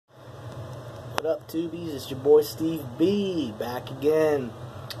What up, tubies? It's your boy Steve B back again,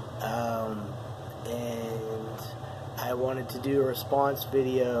 and I wanted to do a response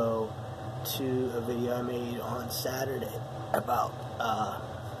video to a video I made on Saturday about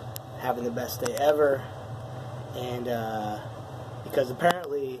having the best day ever, and because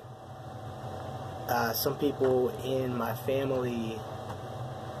apparently some people in my family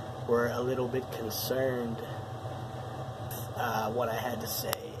were a little bit concerned what I had to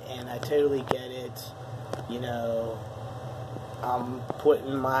say, and I totally get it. You know, I'm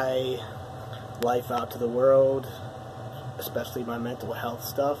putting my life out to the world, especially my mental health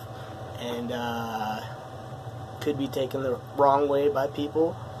stuff, and could be taken the wrong way by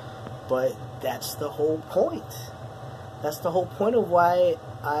people, but that's the whole point. That's the whole point of why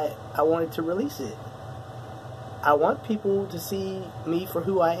I wanted to release it. I want people to see me for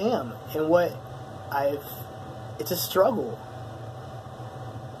who I am and what it's a struggle.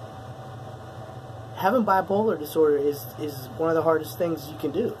 Having bipolar disorder is one of the hardest things you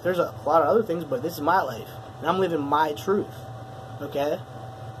can do. There's a lot of other things, but this is my life, and I'm living my truth, okay?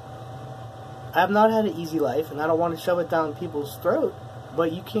 I have not had an easy life, and I don't want to shove it down people's throat,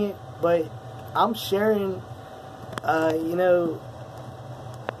 but you can't, but I'm sharing, you know,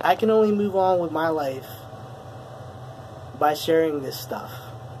 I can only move on with my life by sharing this stuff,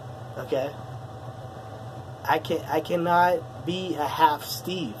 okay? I cannot be a half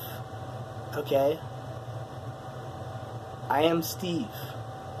Steve, okay? I am Steve.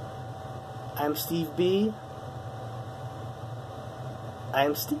 I am Steve B. I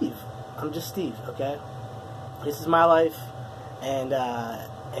am Steve. I'm just Steve, okay? This is my life, and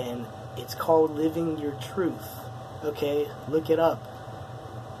it's called living your truth, okay? Look it up.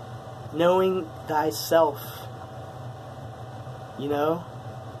 Knowing thyself. You know?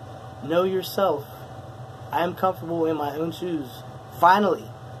 Know yourself. I am comfortable in my own shoes. Finally.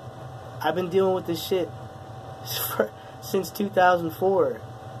 I've been dealing with this shit since 2004,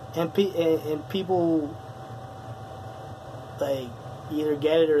 and people like either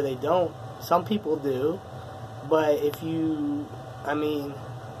get it or they don't. Some people do, but if you, I mean,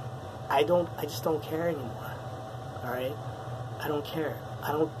 I just don't care anymore. All right, I don't care.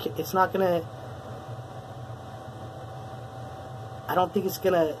 It's not gonna. I don't think it's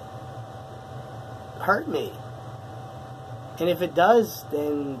gonna hurt me. And if it does,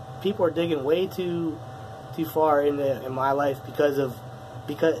 then people are digging way too far in my life because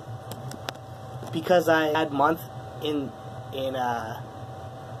I had month in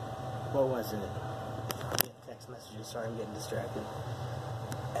what was it? Text messages. Sorry, I'm getting distracted.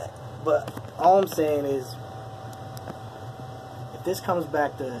 But all I'm saying is, if this comes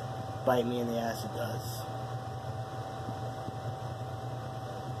back to bite me in the ass, it does.